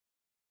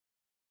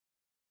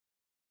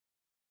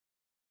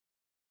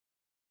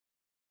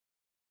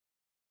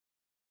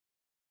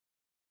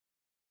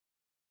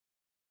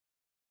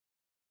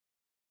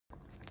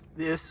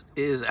This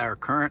is our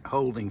current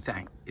holding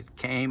tank. It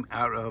came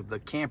out of the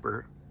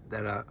camper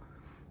that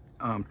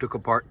I took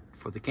apart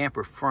for the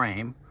camper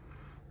frame,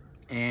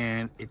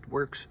 and it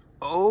works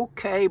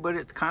okay, but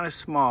it's kind of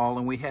small,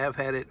 and we have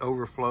had it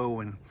overflow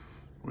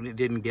when it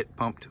didn't get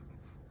pumped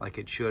like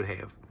it should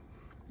have.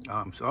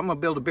 So I'm gonna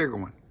build a bigger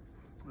one.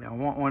 I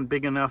want one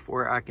big enough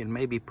where I can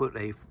maybe put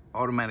a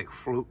automatic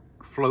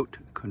float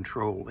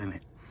control in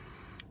it.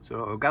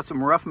 So I've got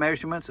some rough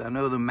measurements. I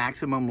know the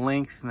maximum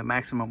length and the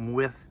maximum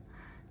width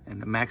and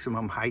the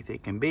maximum height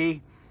it can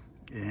be,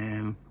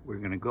 and we're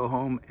gonna go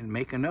home and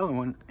make another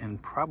one,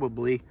 and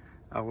probably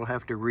I will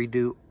have to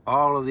redo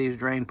all of these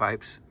drain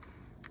pipes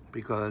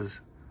because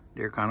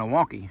they're kind of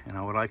wonky, and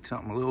I would like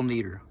something a little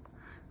neater.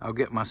 I'll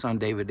get my son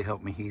David to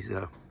help me. He's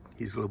a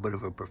little bit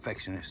of a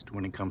perfectionist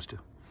when it comes to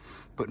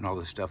putting all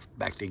this stuff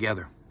back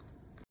together.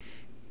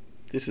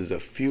 This is a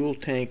fuel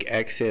tank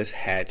access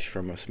hatch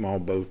from a small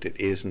boat that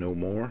is no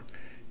more,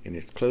 and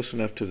it's close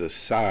enough to the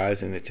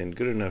size and it's in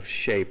good enough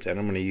shape that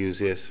I'm going to use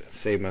this and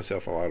save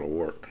myself a lot of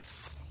work.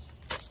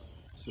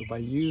 So by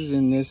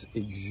using this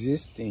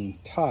existing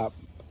top,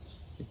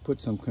 it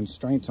put some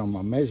constraints on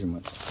my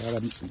measurements.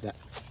 The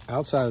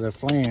outside of the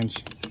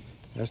flange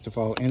has to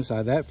fall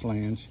inside that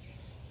flange,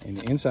 and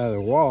the inside of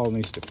the wall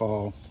needs to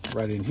fall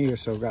right in here.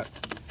 So I've got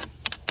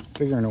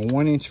figuring a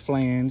 1-inch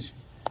flange,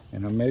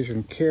 and I'm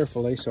measuring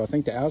carefully. So I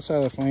think the outside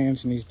of the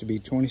flange needs to be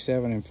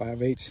 27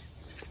 5/8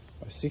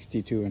 by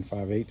 62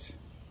 5/8.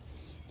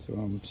 So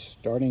I'm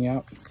starting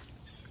out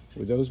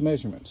with those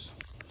measurements.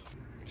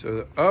 So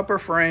the upper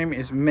frame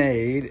is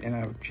made, and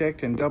I've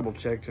checked and double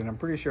checked, and I'm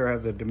pretty sure I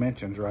have the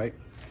dimensions right.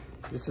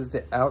 This is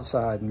the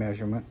outside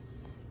measurement,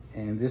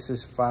 and this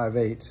is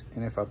 5/8.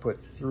 And if I put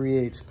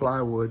 3/8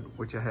 plywood,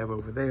 which I have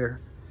over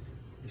there,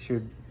 it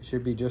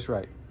should be just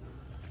right.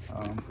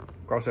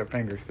 Cross our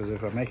fingers, because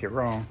if I make it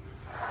wrong,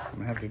 I'm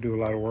gonna have to do a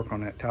lot of work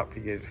on that top to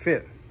get it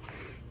fit.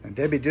 And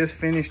Debbie just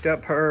finished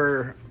up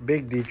her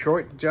big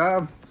Detroit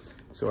job,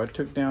 so I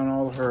took down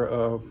all of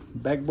her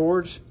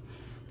backboards,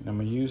 and I'm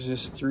gonna use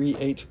this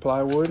 3/8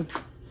 plywood,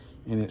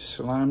 and it's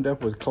slimed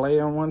up with clay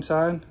on one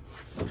side,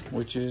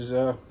 which is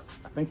I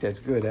think that's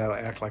good. That'll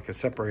act like a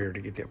separator to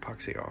get the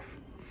epoxy off.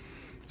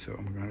 So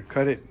I'm gonna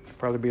cut it.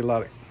 Probably be a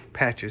lot of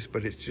patches,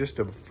 but it's just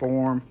a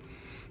form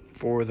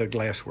for the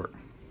glass work.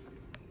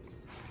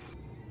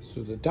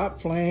 So the top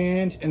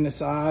flange and the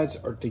sides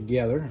are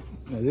together.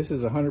 Now this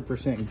is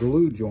 100%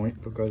 glue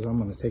joint, because I'm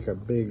gonna take a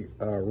big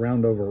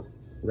round over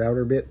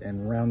router bit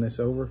and round this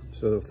over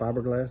so the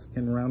fiberglass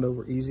can round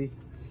over easy.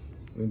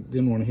 We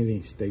didn't want to hit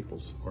any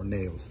staples or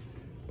nails.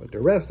 But the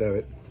rest of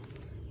it,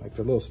 like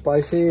the little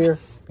splice here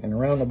and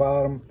around the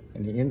bottom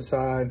and the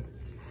inside,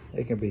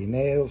 it can be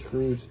nailed,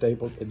 screwed,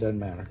 stapled, it doesn't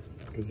matter.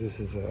 Because this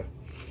is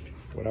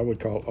what I would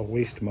call a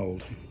waste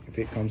mold. If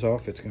it comes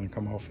off, it's gonna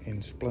come off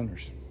in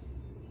splinters.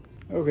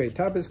 Okay,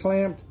 top is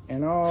clamped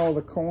and all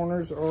the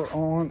corners are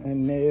on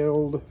and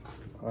nailed,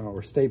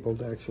 or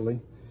stapled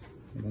actually.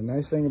 And the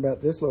nice thing about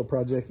this little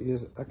project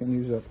is I can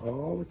use up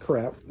all the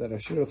crap that I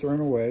should have thrown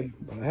away,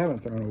 but I haven't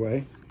thrown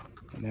away,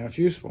 and now it's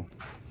useful.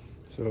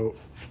 So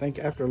I think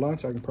after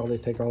lunch I can probably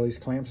take all these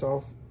clamps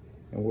off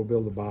and we'll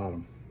build the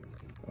bottom.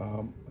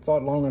 I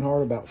thought long and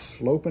hard about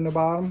sloping the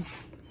bottom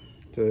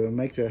to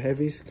make the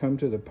heavies come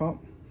to the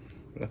pump,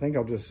 but I think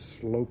I'll just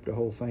slope the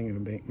whole thing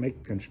and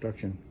make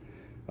construction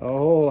a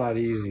whole lot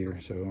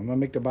easier. So I'm gonna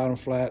make the bottom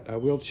flat. I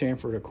will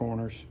chamfer the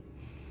corners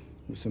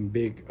with some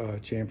big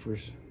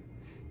chamfers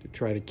to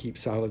try to keep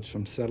solids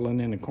from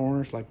settling in the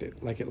corners like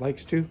it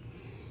likes to.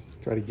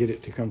 Try to get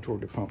it to come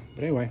toward the pump.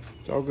 But anyway,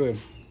 it's all good.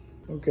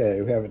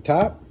 Okay, we have a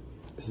top.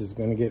 This is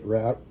gonna get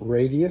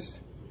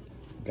radius.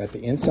 Got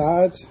the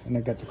insides and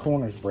I got the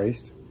corners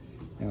braced.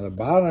 Now the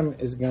bottom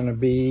is gonna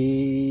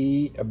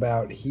be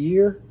about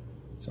here.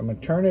 So I'm gonna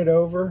turn it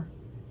over,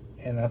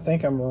 and I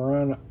think I'm gonna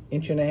run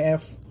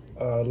 1.5 inch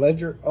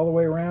ledger all the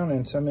way around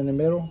and some in the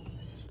middle,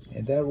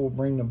 and that will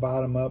bring the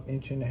bottom up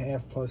 1.5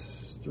 inches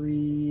plus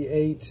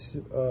 3/8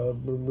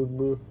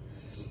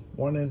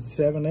 1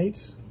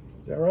 7/8.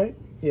 Is that right?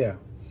 Yeah.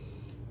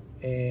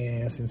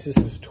 And since this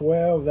is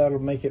 12, that'll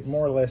make it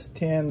more or less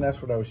 10.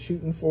 That's what I was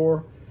shooting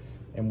for.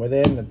 And with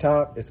adding the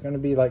top, it's going to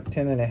be like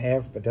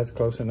 10.5, but that's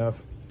close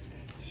enough.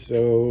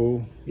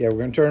 So yeah, we're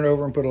going to turn it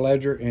over and put a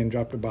ledger and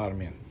drop the bottom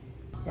in.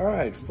 All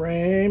right,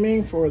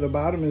 framing for the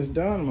bottom is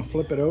done. I'm going to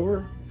flip it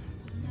over,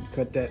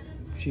 cut that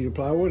sheet of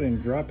plywood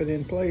and drop it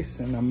in place.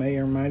 And I may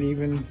or might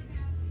even,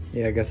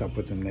 yeah, I guess I'll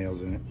put some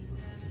nails in it.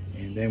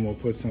 And then we'll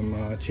put some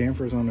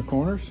chamfers on the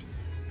corners.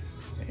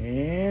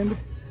 And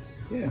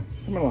yeah,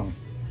 come along.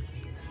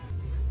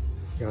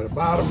 Got a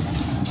bottom.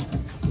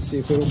 Let's see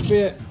if it'll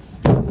fit.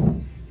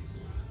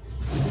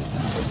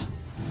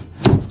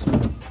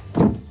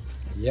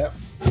 Yep.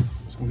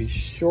 It's gonna be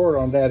short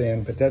on that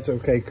end, but that's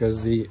okay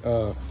because the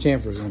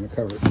chamfer's gonna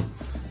cover it.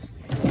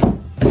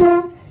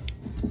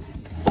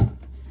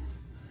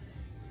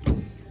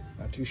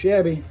 Not too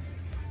shabby.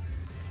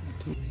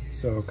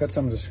 So cut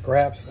some of the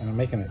scraps, and I'm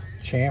making a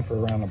chamfer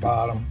around the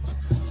bottom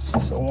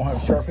so it won't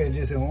have sharp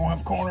edges and it won't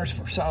have corners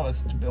for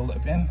solids to build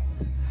up in.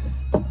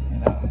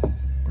 And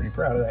pretty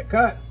proud of that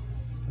cut.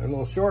 They're a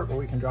little short, but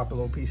we can drop a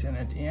little piece in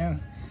at the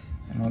end.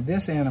 And on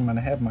this end, I'm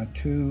gonna have my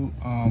two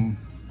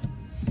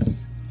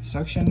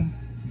suction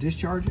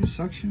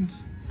suctions.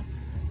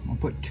 I'm gonna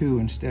put 2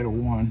 instead of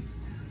 1.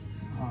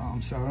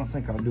 So I don't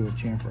think I'll do a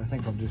chamfer. I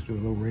think I'll just do a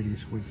little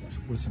radius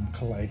with some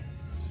clay,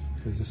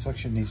 because the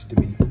suction needs to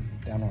be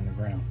down on the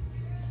ground.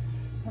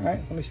 All right,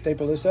 let me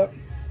staple this up,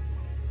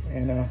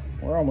 and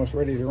we're almost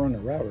ready to run the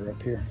router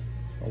up here.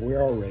 Well,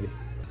 we're all ready.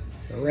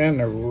 I ran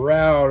the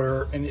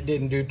router and it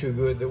didn't do too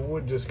good. The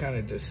wood just kind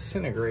of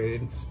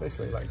disintegrated,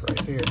 especially like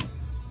right here.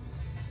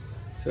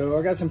 So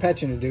I got some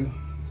patching to do.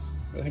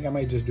 I think I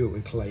might just do it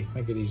with clay,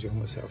 make it easier on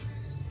myself.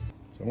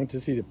 So I went to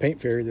see the paint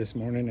fairy this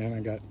morning, and I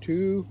got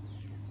 2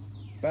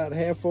 about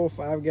half full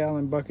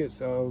 5-gallon buckets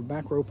of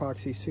macro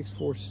epoxy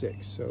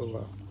 646.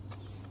 So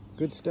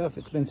good stuff.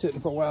 It's been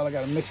sitting for a while. I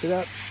got to mix it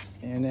up,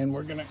 and then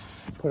we're gonna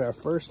put our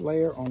first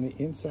layer on the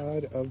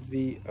inside of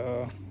the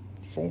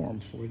form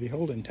for the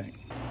holding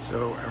tank.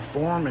 So our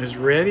form is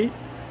ready.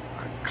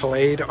 I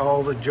clayed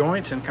all the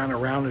joints and kind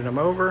of rounded them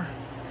over.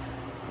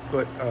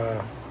 Put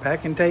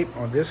packing tape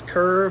on this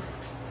curve.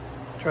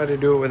 Tried to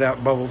do it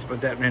without bubbles,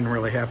 but that didn't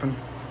really happen.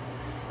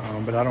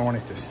 But I don't want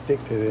it to stick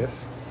to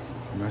this.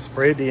 And I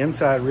sprayed the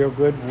inside real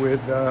good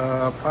with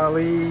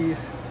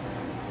Poly's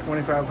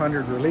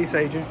 2500 release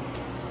agent.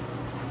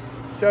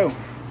 So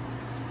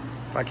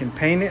if I can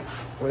paint it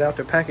without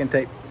the packing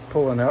tape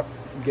pulling up,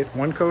 get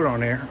 1 coat on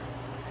there,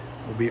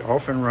 we'll be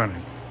off and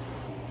running.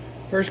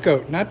 First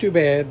coat, not too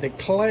bad. The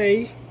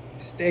clay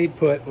stayed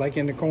put, like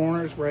in the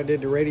corners where I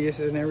did the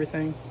radiuses and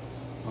everything.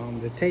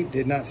 The tape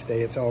did not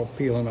stay. It's all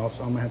peeling off,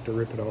 so I'm gonna have to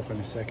rip it off in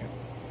a second.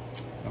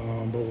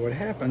 But what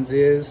happens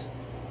is,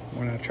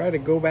 when I try to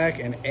go back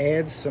and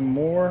add some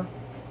more,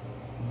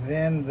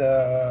 then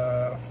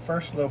the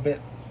first little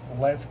bit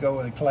lets go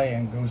of the clay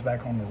and goes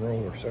back on the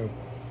roller. So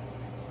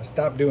I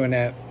stopped doing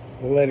that.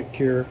 We'll let it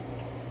cure.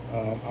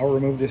 I'll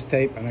remove this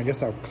tape, and I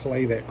guess I'll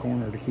clay that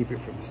corner to keep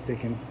it from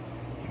sticking.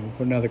 And we'll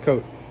put another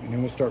coat, and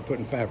then we'll start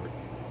putting fabric.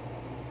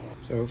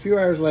 So a few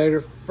hours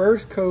later,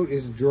 first coat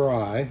is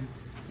dry,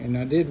 and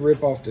I did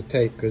rip off the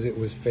tape because it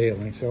was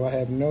failing. So I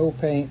have no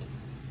paint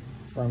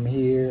from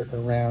here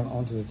around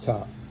onto the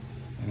top.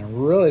 And I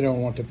really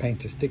don't want the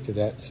paint to stick to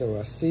that, so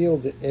I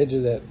sealed the edge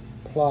of that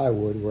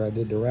plywood where I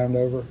did the round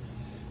over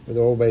with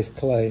oil-based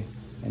clay,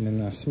 and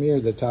then I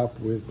smeared the top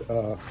with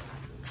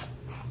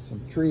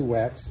some tree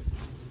wax,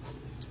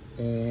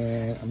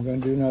 and I'm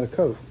going to do another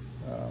coat.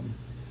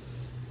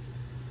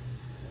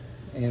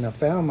 And I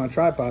found my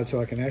tripod so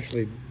I can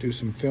actually do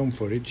some film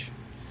footage.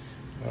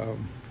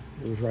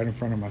 It was right in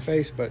front of my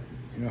face, but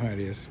you know how it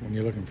is when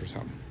you're looking for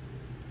something.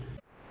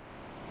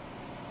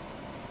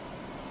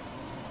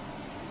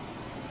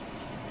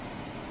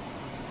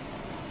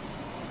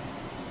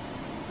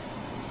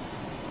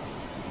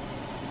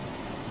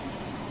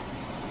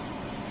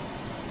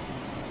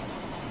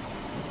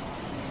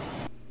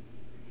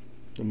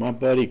 So my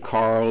buddy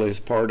Carl is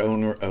part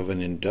owner of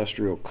an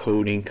industrial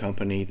coating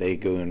company. They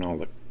go in all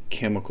the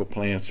chemical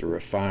plants, the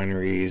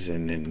refineries,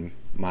 and in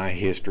my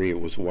history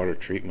it was water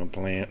treatment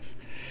plants.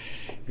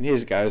 And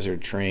his guys are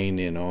trained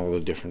in all the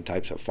different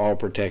types of fall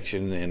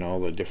protection and all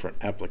the different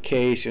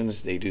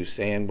applications. They do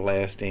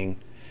sandblasting.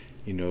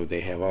 You know,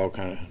 they have all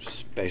kind of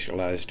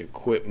specialized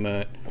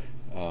equipment.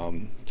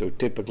 So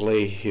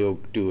typically he'll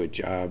do a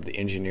job. The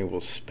engineer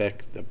will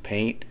spec the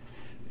paint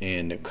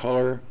and the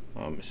color.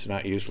 It's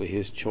not usually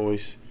his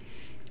choice.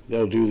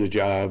 They'll do the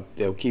job.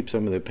 They'll keep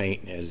some of the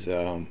paint as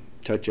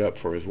touch up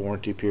for his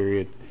warranty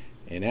period,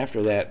 and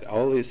after that,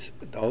 all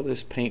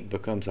this paint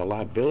becomes a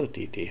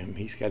liability to him.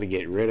 He's got to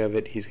get rid of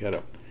it. He's got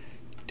to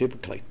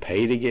typically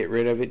pay to get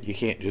rid of it. You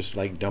can't just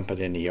like dump it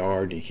in the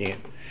yard. You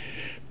can't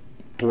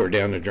pour it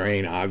down the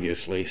drain,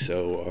 obviously.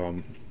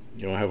 So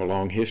you know, I have a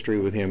long history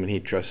with him, and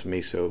he trusts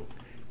me, so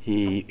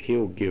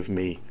he'll give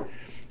me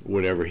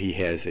whatever he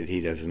has that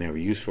he doesn't have a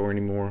use for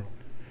anymore.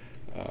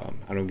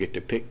 I don't get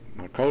to pick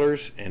my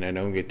colors, and I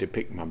don't get to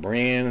pick my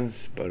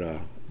brands, but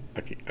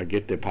I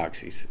get the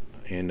epoxies.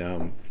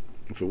 And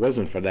if it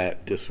wasn't for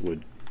that, this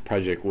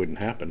project wouldn't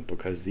happen,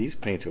 because these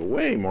paints are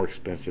way more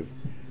expensive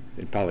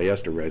than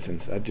polyester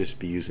resins. I'd just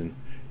be using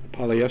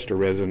polyester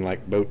resin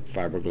like boat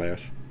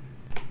fiberglass.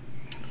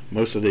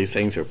 Most of these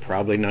things are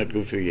probably not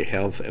good for your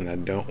health, and I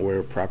don't wear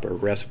a proper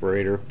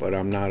respirator, but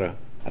I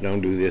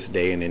don't do this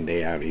day in and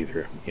day out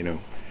either. You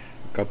know,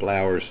 a couple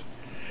hours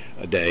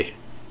a day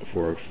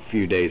for a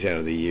few days out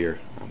of the year,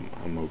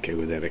 I'm okay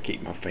with that. I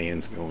keep my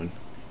fans going.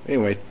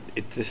 Anyway,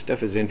 this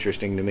stuff is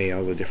interesting to me,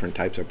 all the different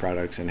types of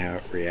products and how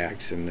it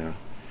reacts, and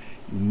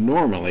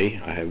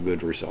normally I have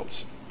good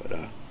results,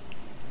 but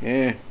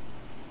yeah.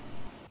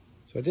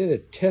 So I did a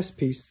test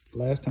piece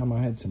last time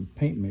I had some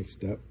paint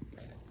mixed up.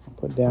 I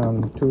put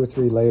down 2 or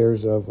 3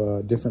 layers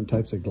of different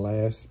types of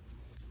glass,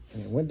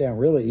 and it went down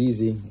really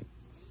easy.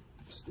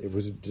 It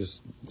was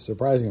just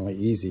surprisingly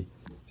easy.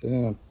 So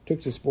then I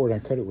took this board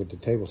and I cut it with the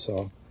table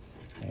saw,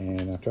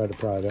 and I tried to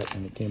pry it up,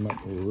 and it came up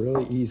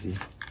really easy.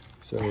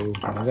 So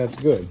that's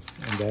good,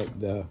 and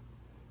that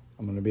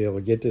I'm going to be able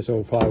to get this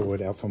old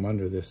plywood out from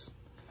under this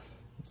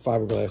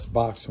fiberglass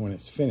box when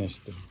it's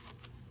finished. The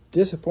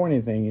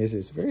disappointing thing is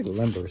it's very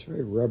limber, it's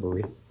very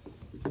rubbery.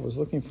 I was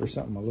looking for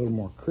something a little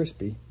more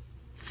crispy.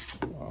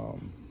 I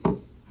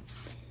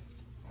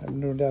have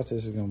no doubt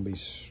this is going to be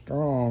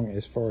strong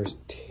as far as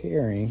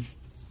tearing,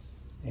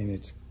 and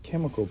it's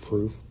chemical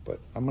proof, but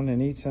I'm going to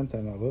need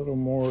something a little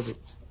more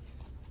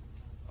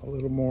we're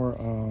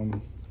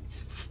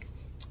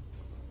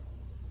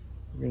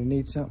going to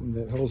need something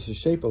that holds the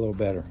shape a little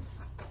better.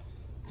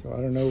 So I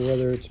don't know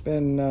whether it's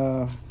been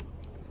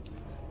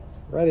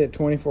right at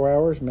 24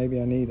 hours. Maybe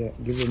I need to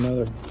give it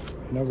another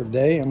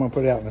day. I'm going to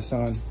put it out in the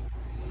sun,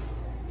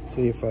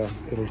 see if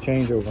it'll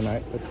change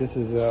overnight. But this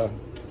is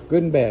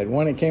good and bad.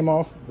 One, it came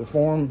off the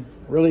form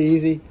really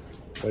easy,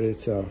 but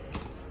it's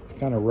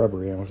kind of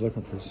rubbery. I was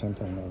looking for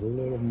something a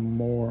little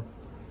more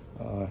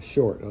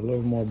short, a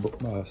little more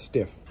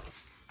stiff.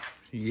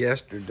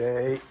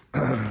 Yesterday,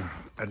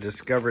 I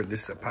discovered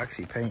this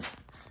epoxy paint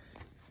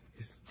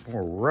is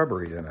more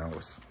rubbery than I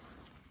was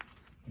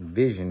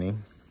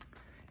envisioning.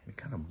 It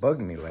kind of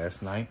bugged me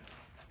last night.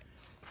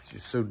 It's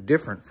just so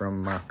different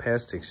from my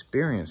past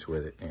experience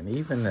with it. And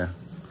even the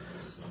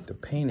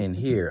paint in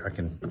here, I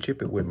can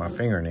chip it with my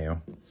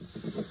fingernail.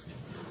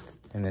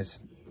 And it's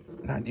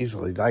not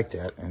usually like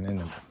that. And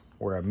then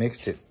where I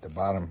mixed it, the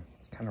bottom,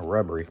 it's kind of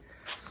rubbery.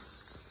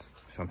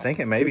 So I'm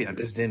thinking maybe I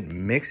just didn't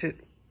mix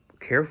it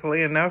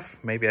carefully enough.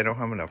 Maybe I don't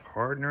have enough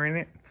hardener in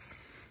it.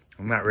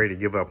 I'm not ready to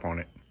give up on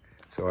it.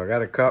 So I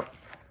got a cup,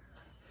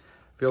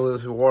 filled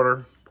this with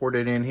water, poured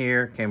it in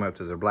here, came up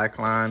to the black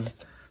line,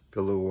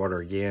 filled it with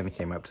water again,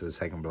 came up to the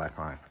second black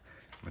line.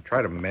 I'm gonna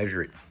try to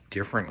measure it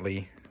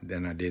differently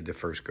than I did the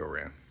first go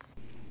around.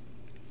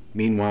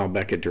 Meanwhile,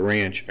 back at the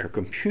ranch, our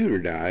computer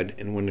died,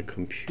 and when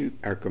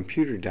our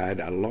computer died,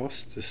 I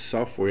lost the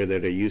software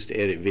that I used to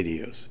edit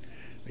videos.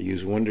 I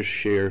use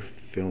Wondershare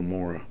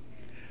Filmora.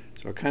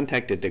 So I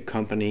contacted the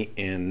company,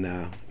 and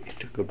it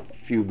took a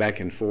few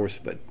back and forth,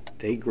 but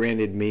they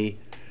granted me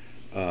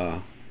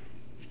a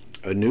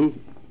new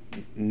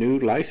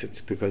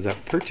license because I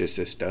purchased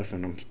this stuff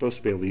and I'm supposed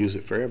to be able to use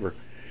it forever.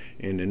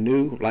 And the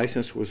new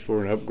license was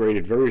for an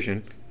upgraded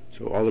version,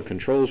 so all the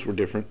controls were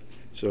different.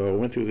 So I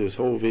went through this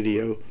whole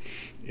video,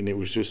 and it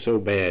was just so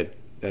bad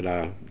that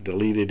I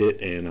deleted it,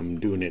 and I'm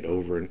doing it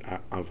over, and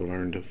I've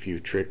learned a few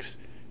tricks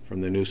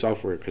from the new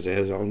software because it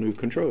has all new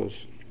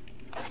controls.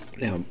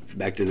 Now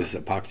back to this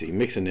epoxy.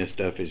 Mixing this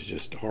stuff is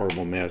just a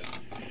horrible mess.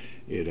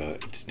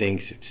 It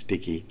stinks, it's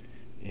sticky,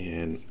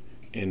 and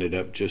ended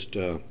up just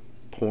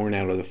pouring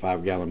out of the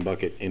 5-gallon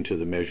bucket into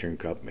the measuring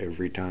cup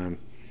every time,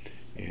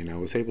 and I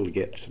was able to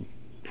get some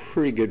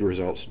pretty good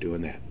results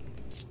doing that.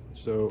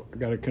 So I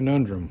got a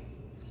conundrum.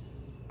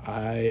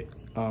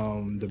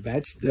 The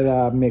batch that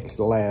I mixed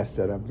last,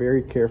 that I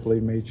very carefully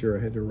made sure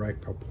I had the right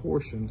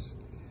proportions,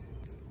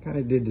 kind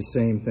of did the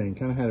same thing.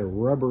 Kind of had a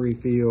rubbery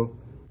feel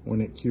when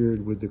it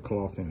cured with the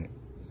cloth in it.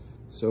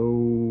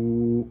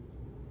 So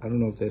I don't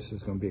know if this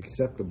is going to be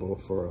acceptable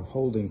for a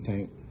holding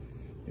tank.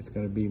 It's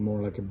going to be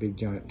more like a big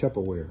giant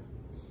Tupperware.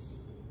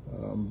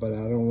 But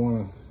I don't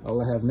want to.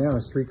 All I have now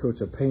is 3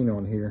 coats of paint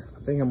on here.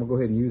 I think I'm going to go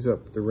ahead and use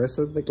up the rest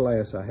of the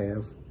glass I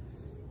have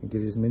and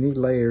get as many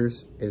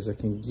layers as I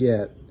can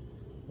get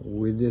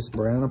with this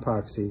brown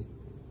epoxy,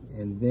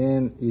 and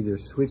then either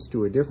switch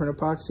to a different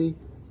epoxy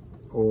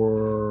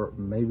or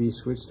maybe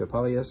switch to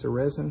polyester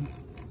resin,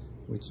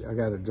 which I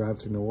got to drive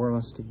to New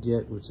Orleans to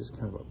get, which is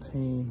kind of a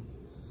pain.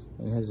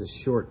 And it has a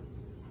short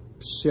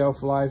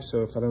shelf life,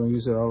 so if I don't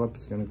use it all up,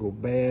 it's going to go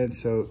bad.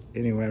 So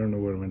anyway, I don't know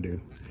what I'm going to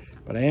do.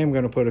 But I am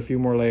going to put a few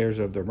more layers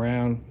of the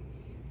brown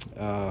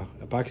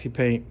epoxy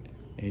paint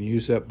and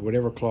use up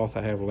whatever cloth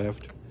I have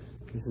left.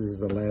 This is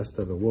the last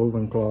of the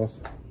woven cloth.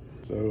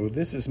 So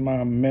this is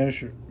my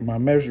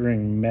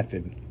measuring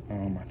method.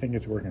 I think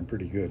it's working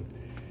pretty good.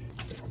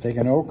 I take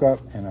an old cup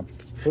and I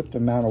put the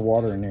amount of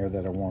water in there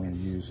that I want to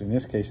use. In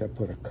this case, I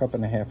put a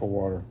 1.5 cups of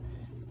water.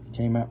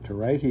 Came up to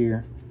right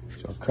here,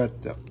 so I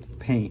cut the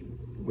paint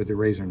with the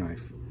razor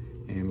knife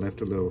and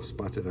left a little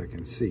spot that I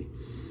can see.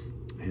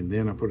 And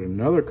then I put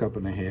another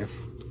 1.5 cups,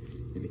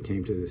 and it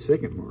came to the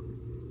second mark,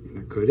 and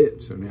I cut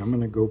it. So now I'm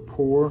going to go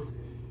pour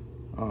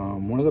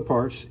one of the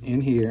parts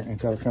in here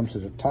until it comes to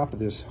the top of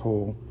this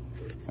hole,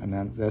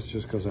 and that's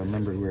just because I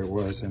remembered where it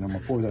was. And I'm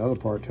going to pour the other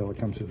part till it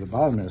comes to the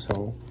bottom of this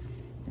hole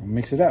and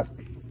mix it up.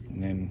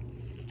 And then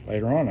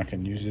later on I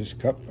can use this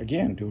cup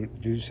again, do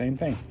the same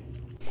thing.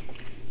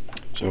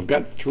 So I've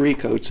got 3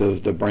 coats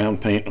of the brown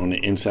paint on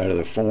the inside of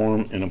the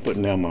form, and I'm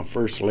putting down my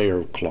first layer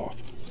of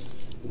cloth.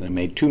 And I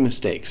made 2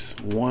 mistakes.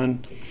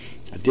 One,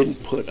 I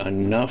didn't put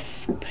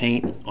enough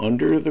paint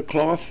under the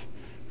cloth.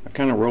 I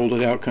kind of rolled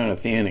it out kind of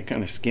thin. It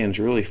kind of skins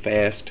really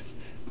fast,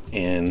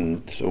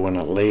 and so when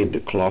I laid the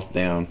cloth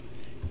down,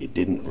 it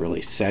didn't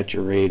really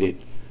saturate it.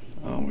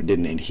 It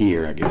didn't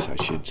adhere, I guess I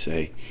should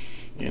say.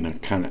 And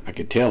I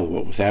could tell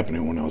what was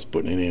happening when I was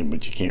putting it in,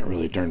 but you can't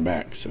really turn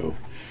back. So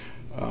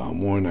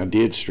when I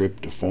did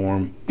strip the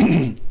form,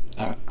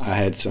 I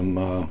had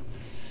some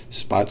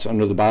spots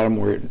under the bottom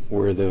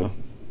where the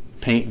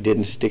paint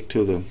didn't stick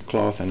to the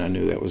cloth, and I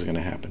knew that was going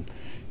to happen.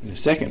 And the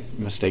second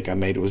mistake I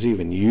made was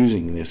even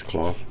using this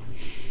cloth.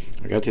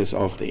 I got this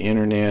off the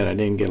internet. I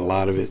didn't get a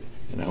lot of it,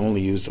 and I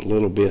only used a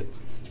little bit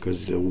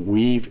because the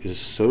weave is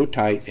so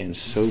tight and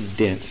so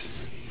dense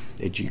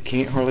that you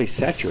can't hardly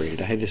saturate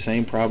it. I had the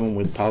same problem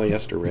with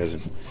polyester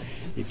resin.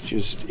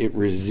 It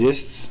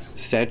resists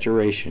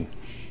saturation.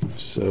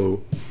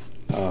 So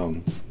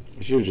I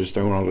should have just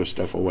thrown all this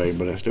stuff away,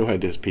 but I still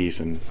had this piece,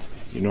 and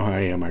you know how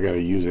I am. I got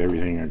to use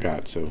everything I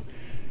got. So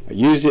I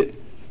used it.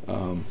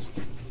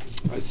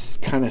 I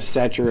kind of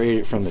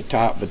saturated from the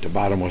top, but the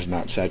bottom was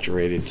not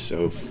saturated.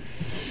 So,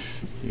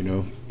 you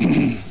know,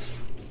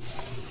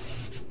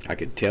 I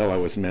could tell I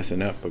was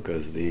messing up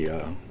because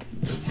the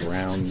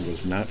brown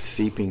was not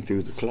seeping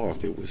through the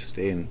cloth. It was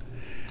staying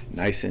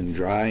nice and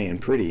dry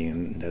and pretty,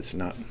 and that's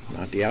not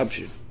the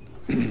object.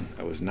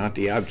 That was not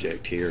the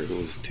object here. It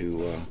was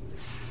to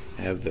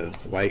have the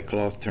white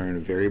cloth turn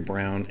very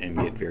brown and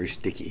get very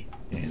sticky,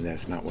 and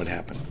that's not what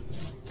happened.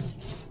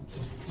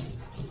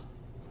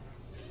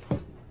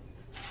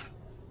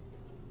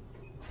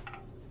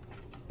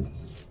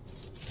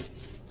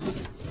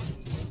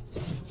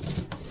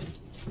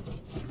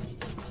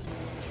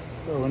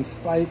 So in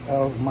spite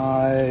of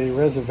my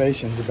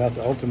reservations about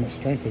the ultimate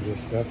strength of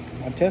this stuff,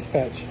 my test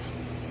patch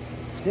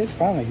did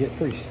finally get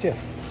pretty stiff,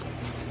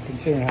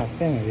 considering how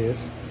thin it is.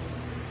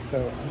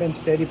 So I've been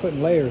steady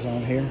putting layers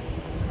on here.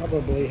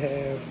 Probably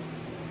have,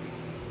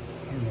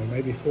 I don't know,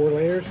 maybe 4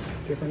 layers,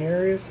 different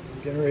areas.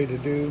 I'm getting ready to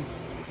do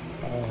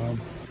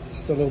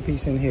just a little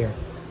piece in here.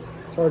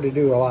 It's hard to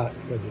do a lot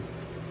because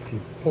if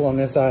you pull on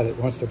this side, it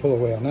wants to pull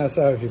away on that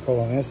side. If you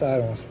pull on this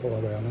side, it wants to pull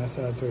away on that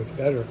side. So it's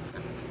better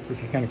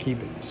if you kind of keep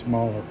it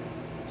smaller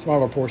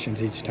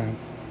portions each time.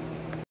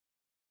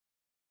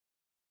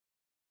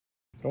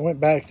 So I went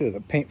back to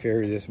the paint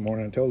fairy this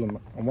morning and told him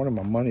I wanted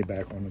my money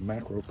back on the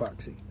macro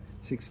epoxy.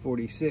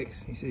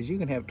 $6.46. He says you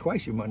can have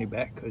twice your money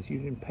back because you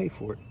didn't pay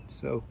for it.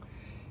 So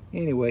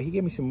anyway, he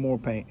gave me some more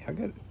paint. I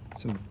got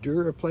some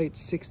DuraPlate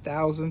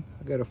 6000.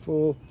 I got a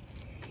full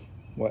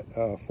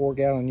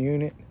 4-gallon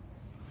unit.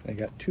 I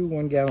got 2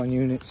 1-gallon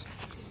units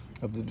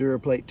of the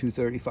DuraPlate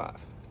 235.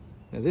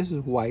 Now this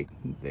is white.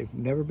 They've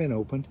never been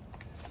opened,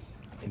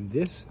 and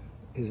this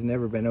has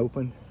never been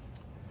opened.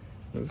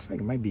 It looks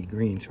like it might be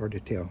green. It's hard to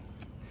tell.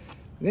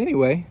 But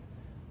anyway,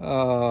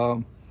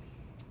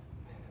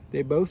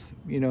 they both,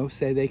 you know,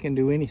 say they can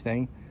do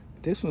anything.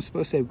 But this one's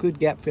supposed to have good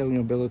gap filling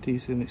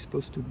abilities, and it's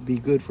supposed to be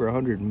good for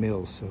 100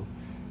 mils. So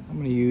I'm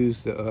going to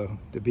use the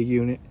big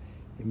unit.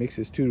 It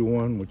mixes 2 to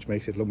 1, which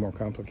makes it a little more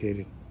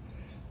complicated.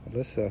 But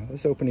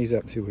let's open these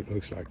up and see what it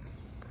looks like.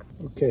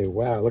 Okay,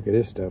 wow, look at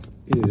this stuff.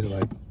 It is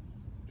like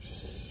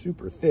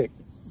super thick.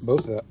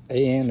 Both the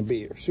A and the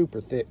B are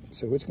super thick,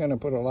 so it's going to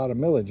put a lot of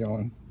millage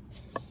on.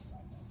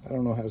 I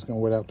don't know how it's going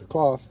to wet out the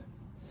cloth.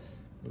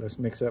 Let's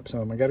mix up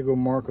some. I got to go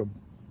mark a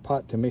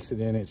pot to mix it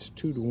in. It's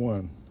 2 to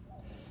 1,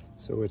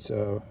 so it's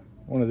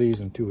 1 of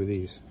these and 2 of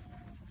these.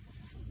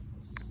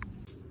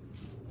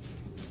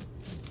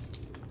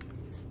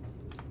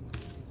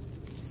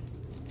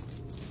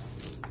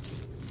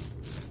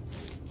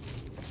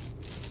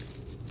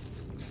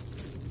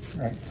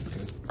 All right, that's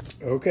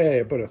good. Okay,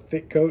 I put a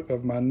thick coat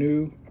of my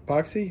new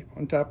epoxy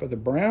on top of the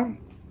brown.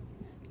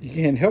 You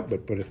can't help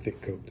but put a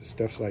thick coat. The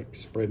stuff's like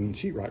spreading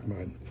sheetrock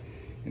mud.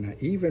 And I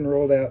even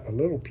rolled out a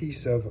little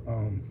piece of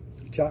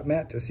chop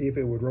mat to see if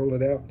it would roll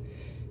it out.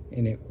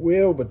 And it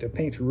will, but the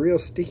paint's real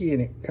sticky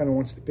and it kind of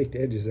wants to pick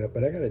the edges up.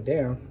 But I got it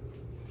down.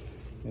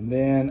 And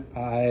then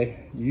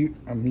I'm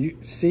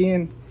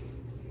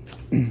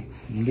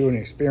doing an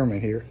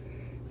experiment here.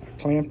 I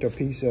clamped a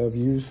piece of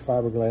used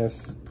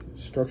fiberglass,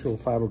 structural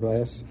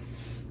fiberglass,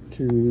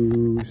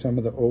 to some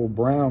of the old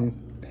brown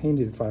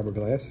painted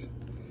fiberglass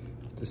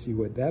to see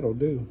what that'll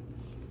do.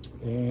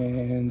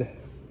 And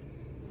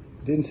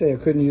didn't say I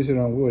couldn't use it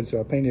on wood,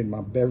 so I painted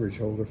my beverage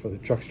holder for the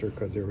truckster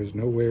because there was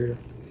nowhere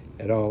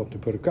at all to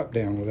put a cup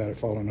down without it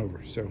falling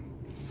over. So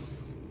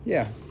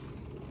yeah,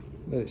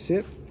 let it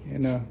sit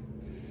and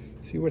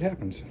see what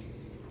happens.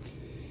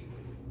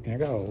 And I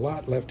got a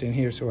lot left in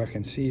here so I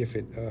can see if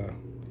it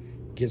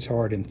gets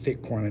hard in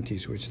thick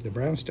quantities, which the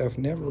brown stuff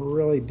never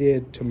really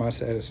did to my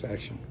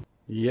satisfaction.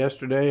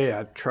 Yesterday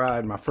I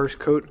tried my first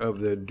coat of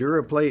the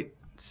DuraPlate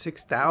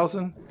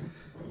 6000.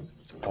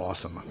 It's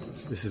awesome.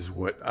 This is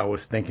what I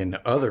was thinking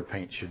the other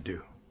paint should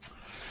do.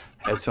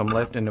 Had some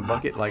left in the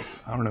bucket, like,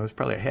 I don't know, it's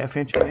probably a ½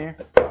 inch in there.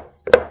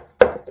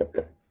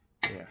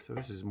 Yeah, so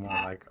this is more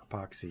like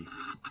epoxy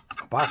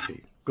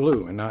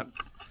glue and not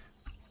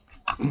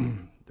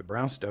the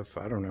brown stuff.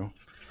 I don't know,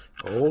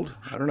 old,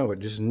 I don't know, it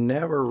just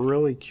never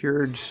really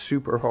cured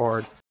super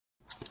hard.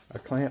 I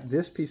clamped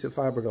this piece of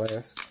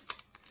fiberglass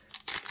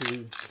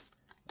to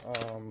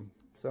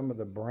some of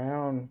the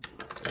brown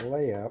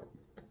layout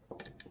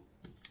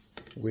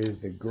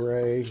with the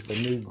gray, the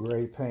new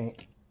gray paint,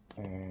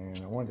 and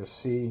I wanted to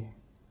see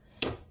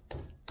how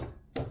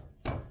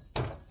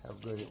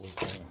good it was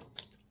going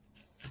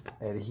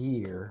to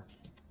adhere.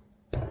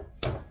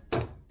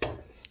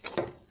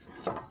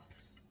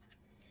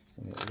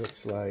 And it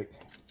looks like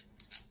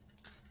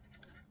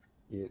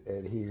it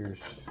adheres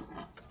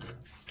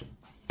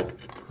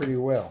pretty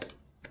well.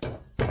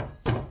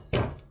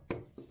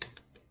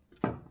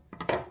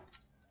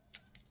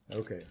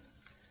 Okay,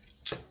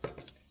 so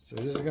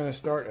this is going to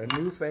start a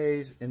new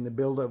phase in the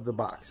build of the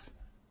box.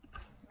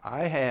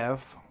 I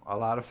have a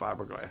lot of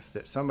fiberglass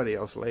that somebody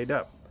else laid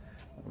up.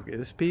 Okay,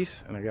 this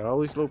piece, and I got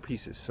all these little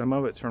pieces. Some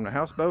of it's from the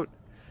houseboat,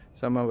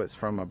 some of it's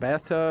from a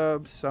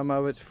bathtub, some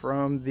of it's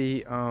from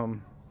the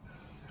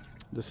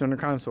center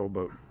console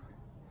boat.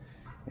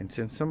 And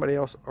since somebody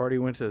else already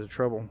went to the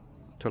trouble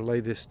to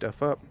lay this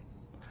stuff up,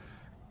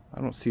 I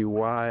don't see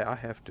why I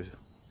have to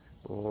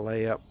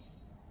lay up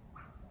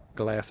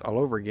glass all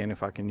over again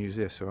if I can use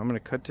this. So I'm going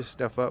to cut this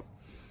stuff up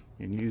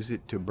and use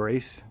it to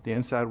brace the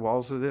inside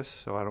walls of this,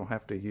 so I don't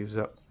have to use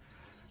up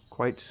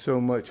quite so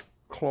much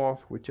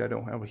cloth, which I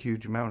don't have a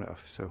huge amount of.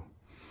 So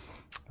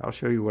I'll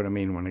show you what I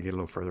mean when I get a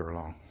little further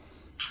along.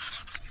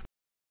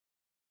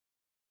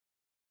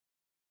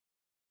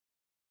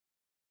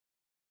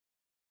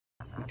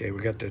 Okay,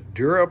 we got the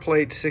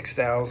DuraPlate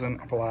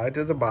 6000 applied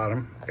to the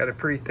bottom. Got it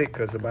pretty thick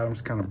because the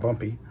bottom's kind of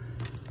bumpy.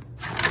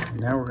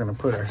 Now we're going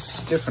to put our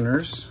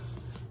stiffeners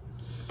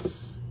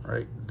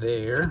right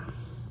there.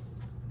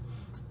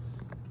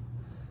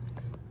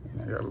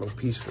 And I got a little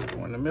piece for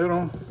one in the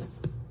middle.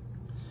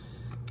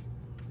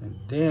 And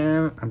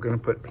then I'm going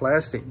to put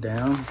plastic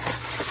down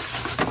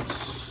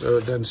so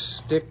it doesn't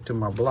stick to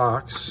my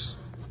blocks.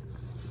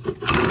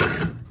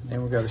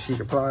 Then we got a sheet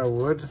of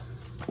plywood.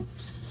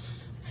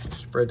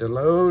 Spread the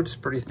load. It's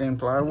pretty thin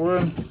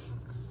plywood.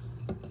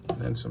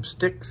 Then some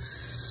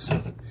sticks.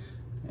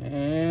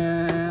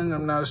 And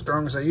I'm not as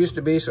strong as I used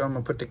to be, so I'm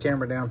gonna put the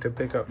camera down to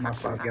pick up my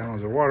 5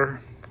 gallons of water.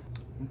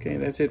 Okay,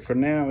 that's it for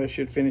now. It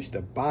should finish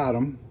the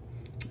bottom.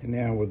 And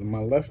now with my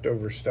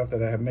leftover stuff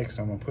that I have mixed,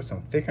 I'm gonna put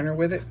some thickener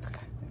with it.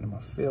 And I'm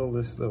gonna fill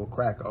this little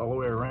crack all the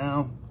way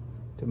around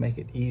to make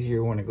it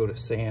easier when I go to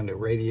sand a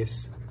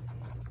radius.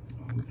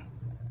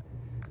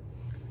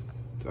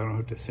 So I don't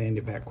have to sand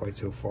it back quite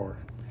so far.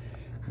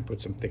 And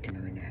put some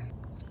thickener in there.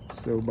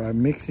 So by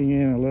mixing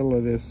in a little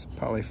of this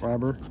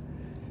polyfiber,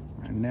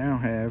 I now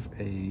have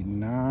a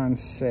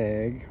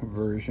non-sag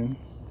version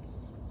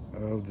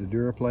of the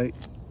DuraPlate,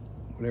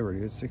 whatever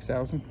it is,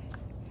 6000. So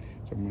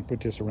I'm going to put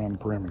this around the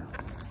perimeter.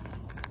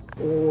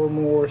 4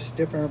 more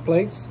stiffener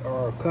plates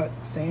are cut,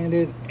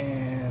 sanded,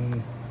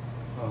 and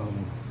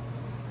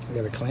I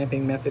got a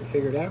clamping method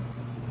figured out.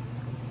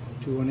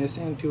 2 on this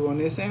end, 2 on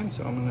this end.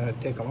 So I'm going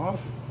to take them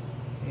off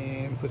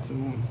and put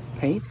some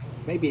paint,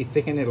 maybe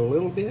thicken it a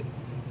little bit,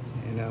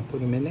 and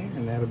put them in there,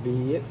 and that'll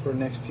be it for the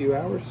next few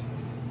hours.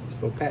 This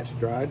little patch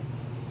dried,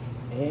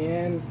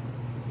 and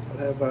I'll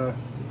have the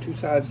 2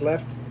 sides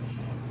left.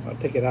 I'll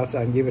take it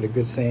outside and give it a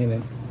good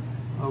sanding.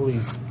 All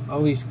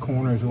these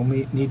corners will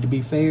need to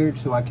be faired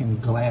so I can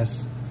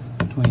glass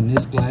between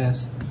this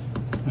glass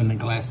and the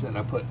glass that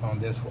I put on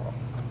this wall,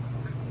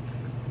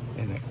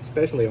 and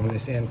especially on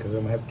this end because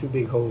I'm gonna have 2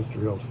 big holes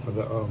drilled for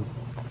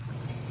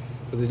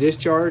the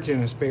discharge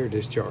and a spare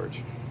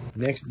discharge.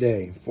 Next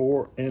day,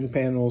 4 end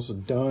panels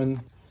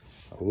done.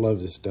 I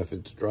love this stuff.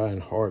 It's dry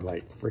and hard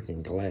like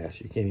freaking glass.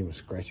 You can't even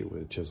scratch it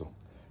with a chisel.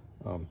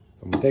 So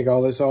I'm gonna take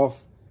all this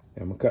off,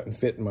 and I'm gonna cut and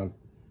fit my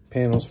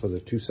panels for the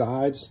 2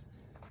 sides,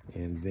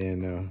 and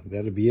then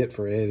that'll be it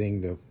for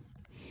adding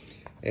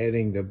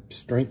the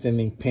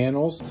strengthening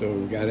panels. So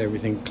we got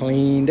everything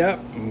cleaned up,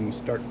 and we'll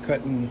start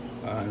cutting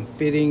and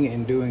fitting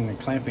and doing the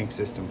clamping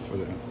system for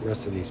the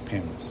rest of these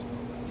panels.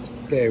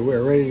 Okay,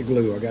 we're ready to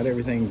glue. I got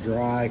everything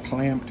dry,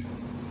 clamped.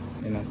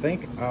 And I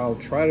think I'll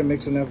try to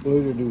mix enough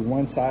glue to do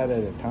 1 side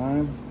at a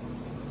time.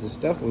 The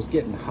stuff was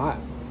getting hot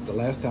the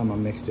last time I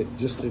mixed it,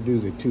 just to do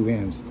the 2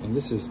 ends. And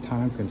this is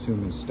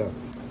time-consuming stuff.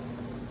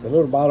 The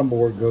little bottom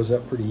board goes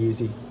up pretty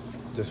easy,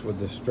 just with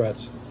the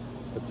struts.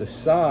 But the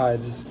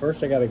sides,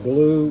 first I got to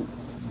glue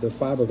the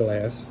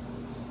fiberglass,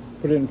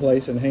 put it in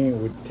place and hang it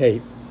with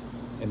tape.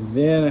 And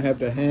then I have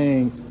to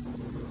hang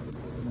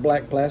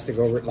black plastic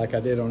over it like I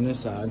did on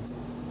this side,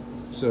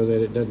 so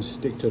that it doesn't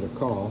stick to the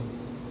caul.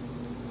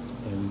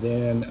 And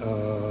then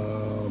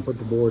put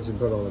the boards and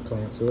put all the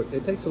clamps. So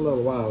it takes a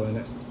little while, and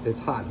it's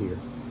hot here.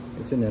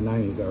 It's in the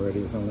 90s already.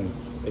 It's only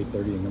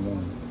 8:30 in the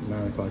morning,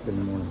 9 o'clock in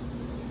the morning.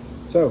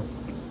 So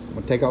I'm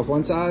gonna take off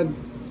one side.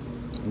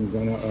 I'm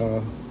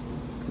gonna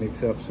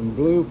mix up some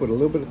glue, put a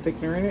little bit of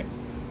thickener in it,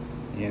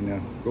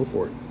 and go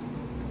for it.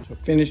 So I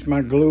finished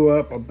my glue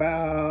up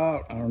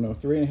about, I don't know,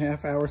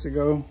 3.5 hours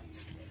ago.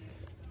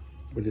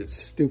 But it's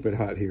stupid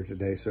hot here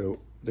today, so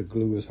the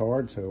glue is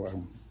hard. So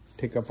I'm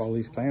take up all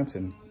these clamps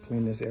and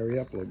clean this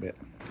area up a little bit.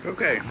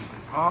 Okay,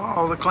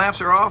 all the clamps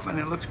are off, and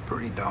it looks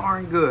pretty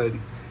darn good.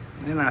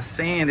 And then I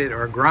sanded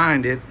or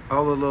grinded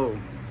all the little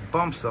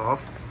bumps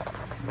off.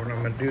 What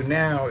I'm gonna do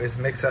now is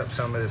mix up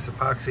some of this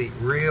epoxy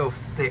real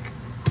thick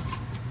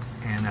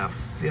and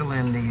fill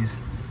in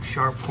these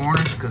sharp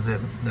corners, because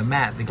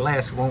the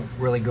glass won't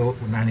really go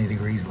 90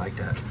 degrees like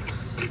that.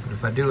 But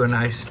if I do a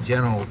nice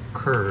gentle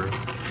curve,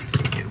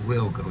 it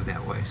will go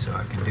that way. So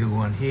I can do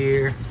one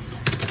here.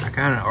 I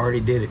kind of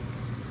already did it.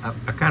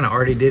 I kind of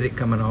already did it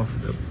coming off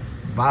the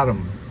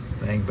bottom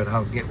thing, but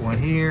I'll get one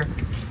here,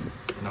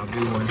 and I'll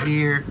do one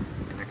here,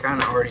 and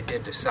kind of already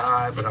did the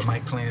side, but I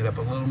might clean it up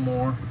a little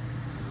more.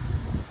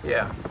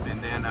 Yeah,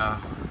 and then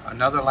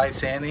another light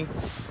sanding,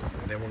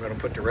 and then we're going to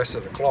put the rest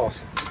of the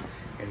cloth,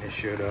 and this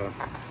should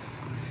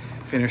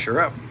finish her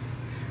up.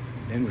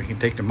 Then we can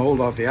take the mold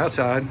off the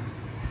outside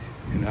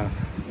and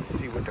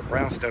see what the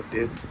brown stuff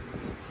did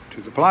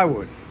to the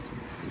plywood.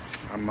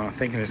 I'm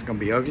thinking it's going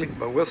to be ugly,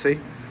 but we'll see.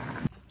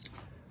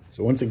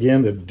 So once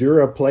again, the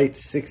DuraPlate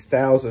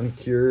 6000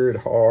 cured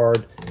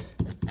hard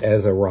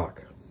as a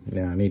rock.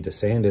 Now I need to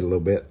sand it a little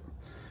bit,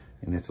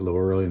 and it's a little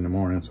early in the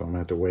morning, so I'm gonna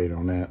have to wait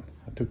on that.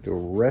 I took the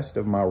rest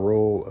of my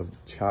roll of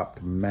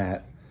chopped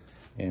mat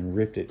and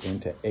ripped it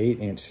into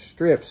 8-inch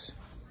strips,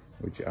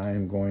 which I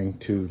am going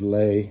to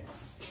lay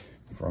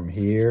from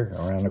here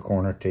around the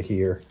corner to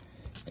here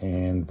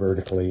and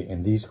vertically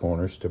in these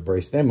corners to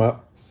brace them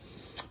up.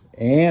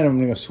 And I'm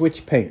gonna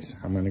switch paints.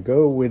 I'm gonna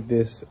go with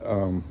this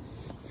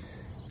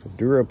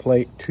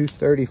DuraPlate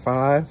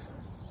 235.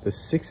 The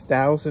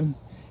 6000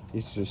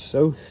 is just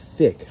so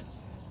thick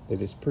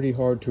that it's pretty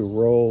hard to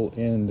roll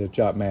in the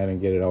chop mat and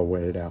get it all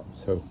wetted out.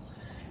 So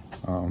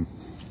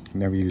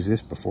never used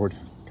this before. It's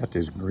got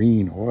this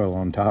green oil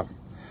on top,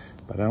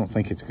 but I don't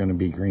think it's going to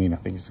be green. I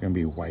think it's going to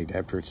be white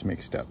after it's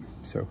mixed up.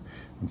 So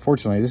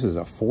unfortunately, this is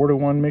a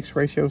 4-to-1 mix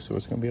ratio, so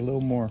it's going to be a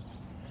little more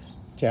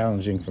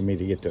challenging for me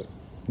to get the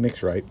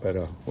mix right, but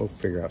we'll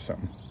figure out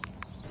something.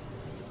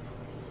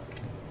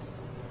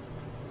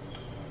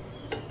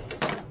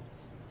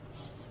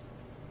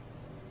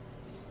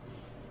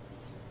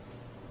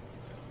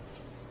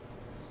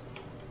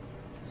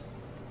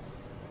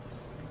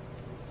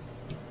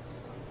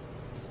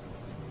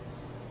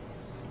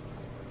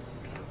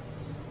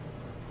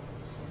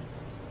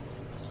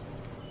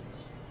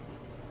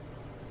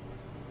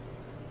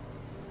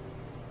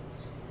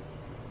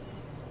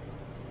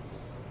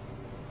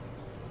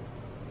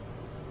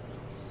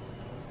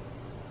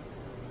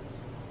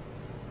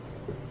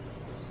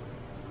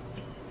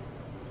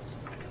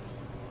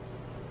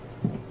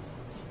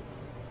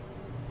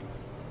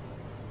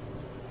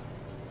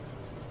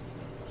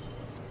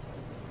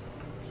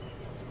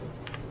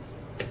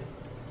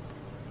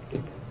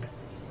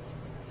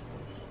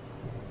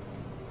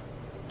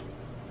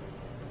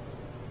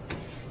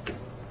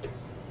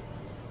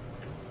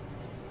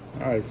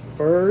 All right,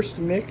 first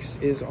mix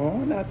is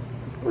on. That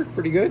worked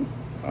pretty good.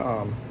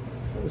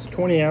 It was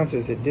 20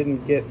 ounces. It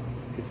didn't get,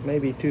 it's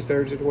maybe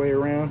 2/3 of the way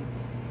around.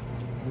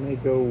 I may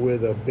go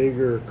with a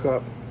bigger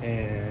cup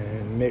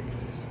and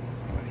mix.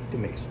 I hate to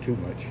mix too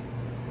much.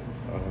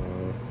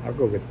 I'll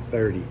go with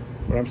 30.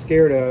 What I'm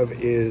scared of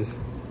is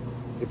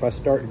if I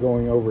start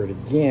going over it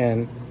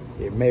again,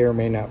 it may or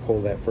may not pull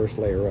that first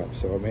layer up.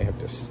 So I may have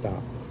to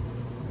stop.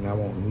 And I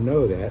won't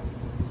know that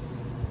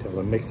until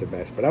I mix the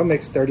batch. But I'll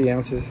mix 30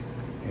 ounces.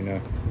 And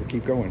we'll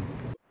keep going.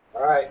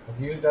 All right,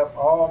 I've used up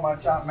all my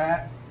chop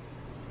mat.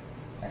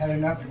 I had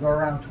enough to go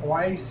around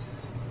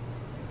twice,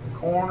 the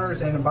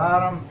corners and the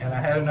bottom, and I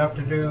had enough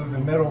to do the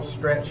middle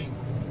stretch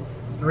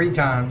 3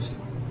 times.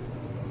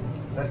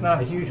 That's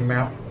not a huge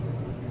amount,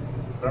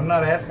 but I'm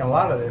not asking a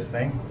lot of this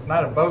thing. It's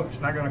not a boat.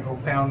 It's not going to go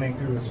pounding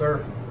through the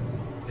surf.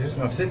 It's just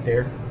going to sit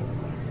there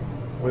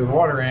with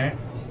water in it,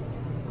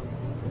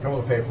 and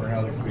toilet paper and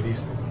other goodies.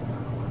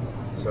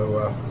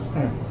 So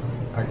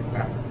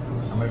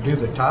I'm going to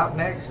do the top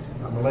next.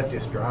 I'm going to let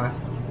this dry.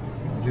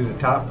 Do the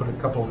top, put a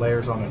couple of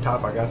layers on the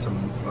top. I got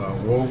some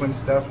woven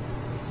stuff.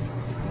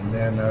 And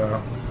then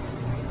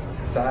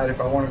decide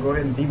if I want to go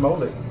ahead and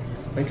demold it.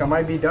 I think I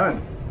might be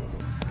done.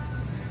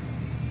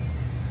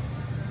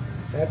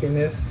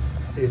 Happiness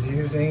is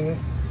using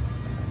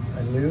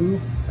a new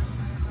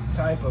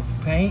type of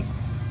paint.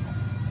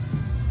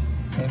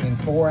 And in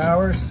 4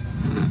 hours,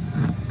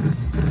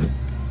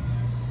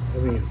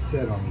 everything is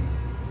set on me.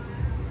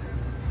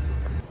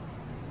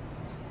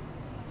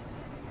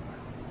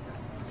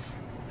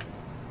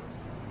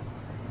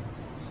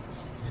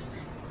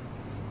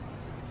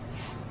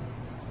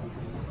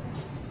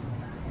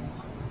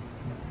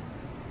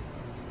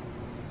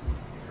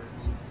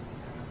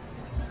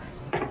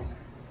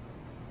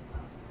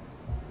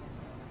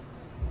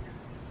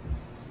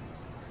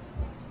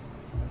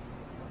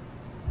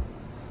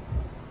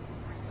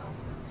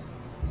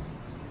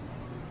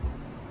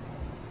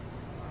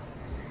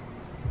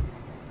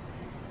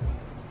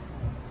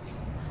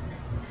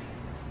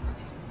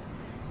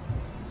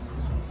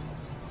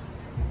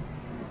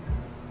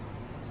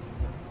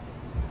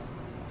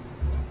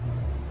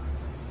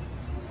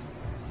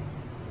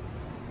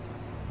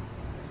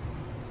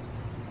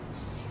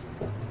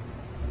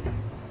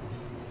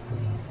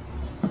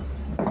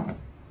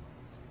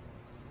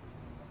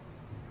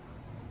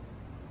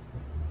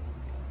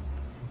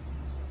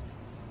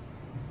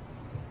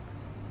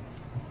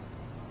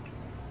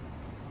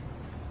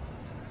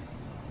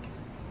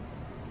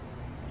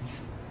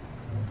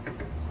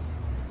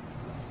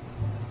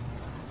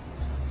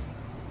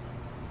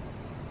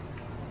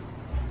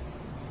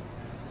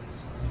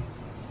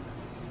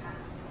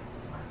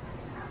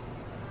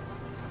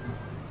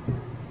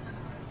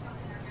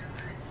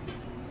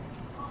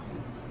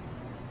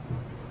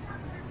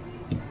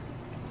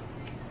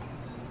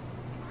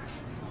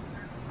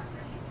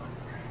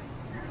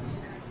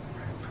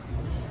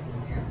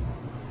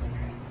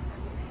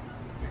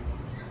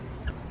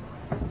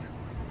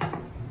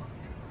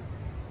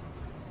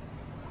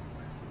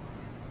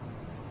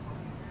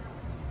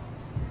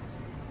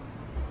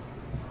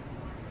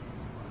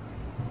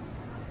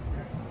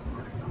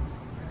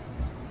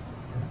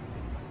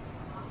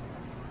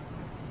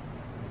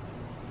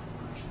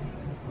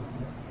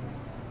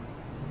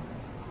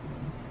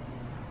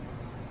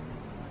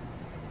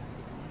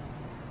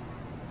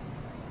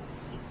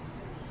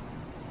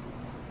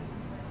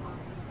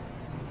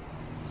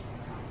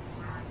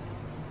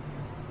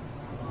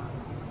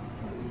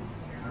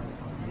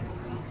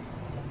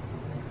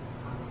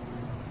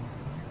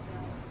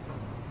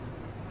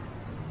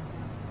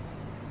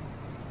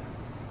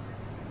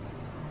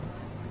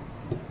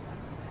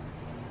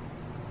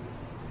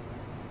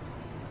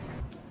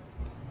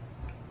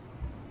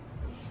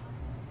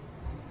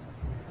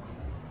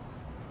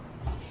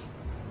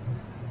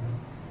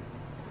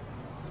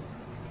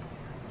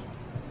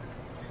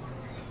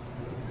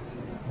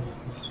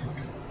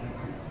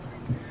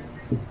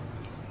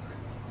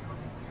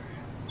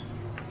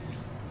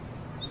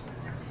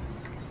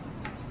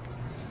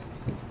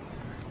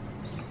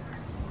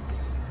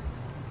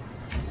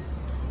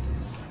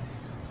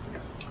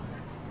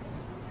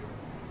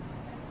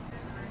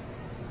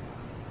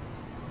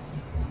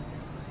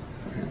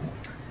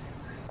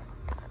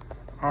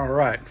 All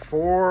right,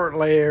 4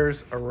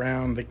 layers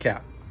around the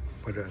cap.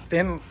 Put a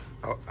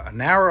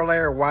narrow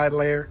layer, wide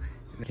layer,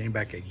 and came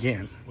back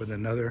again with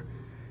another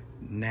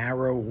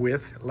narrow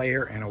width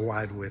layer and a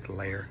wide width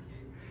layer.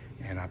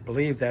 And I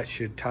believe that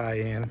should tie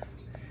in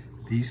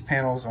these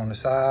panels on the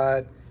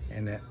side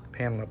and that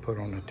panel I put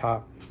on the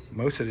top.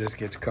 Most of this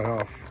gets cut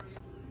off.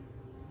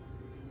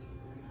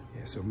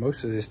 Yeah, so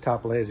most of this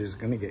top ledge is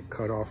gonna get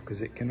cut off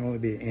because it can only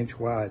be 1 inch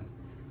wide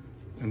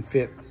and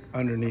fit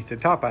underneath the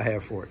top I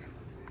have for it.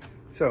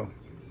 So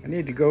I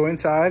need to go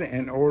inside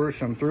and order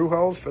some through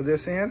holes for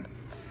this end.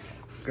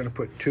 I'm gonna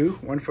put 2,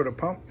 one for the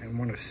pump and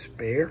one a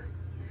spare.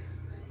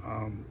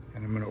 And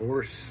I'm gonna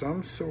order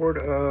some sort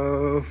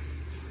of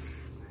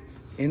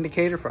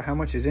indicator for how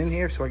much is in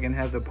here so I can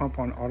have the pump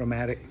on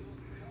automatic.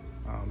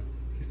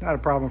 It's not a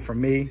problem for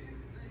me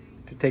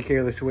to take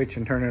care of the switch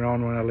and turn it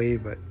on when I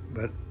leave,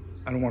 but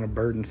I don't want to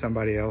burden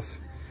somebody else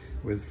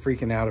with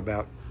freaking out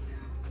about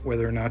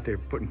whether or not they're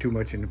putting too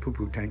much in the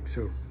poo-poo tank.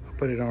 So I'll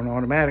put it on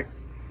automatic.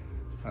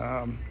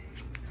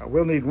 I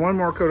will need one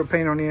more coat of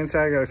paint on the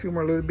inside. I got a few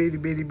more little bitty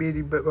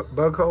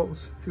bug holes,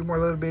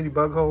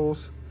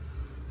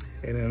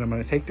 and then I'm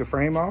gonna take the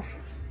frame off.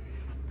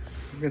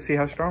 You can see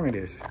how strong it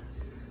is.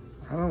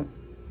 I don't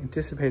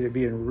anticipate it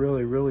being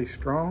really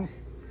strong.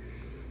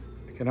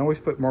 I can always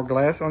put more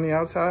glass on the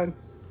outside,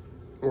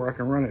 or I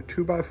can run a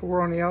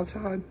 2x4 on the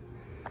outside.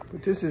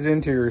 But this is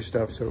interior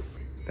stuff, so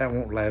that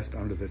won't last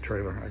under the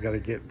trailer. I gotta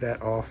get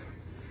that off.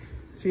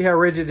 See how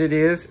rigid it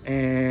is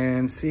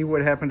and see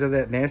what happened to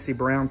that nasty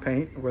brown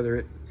paint, whether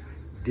it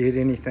did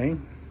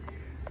anything.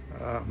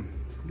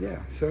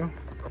 Yeah, so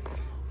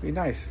be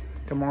nice.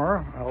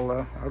 Tomorrow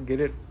I'll get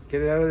it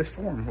out of this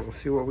form. We'll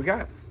see what we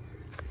got.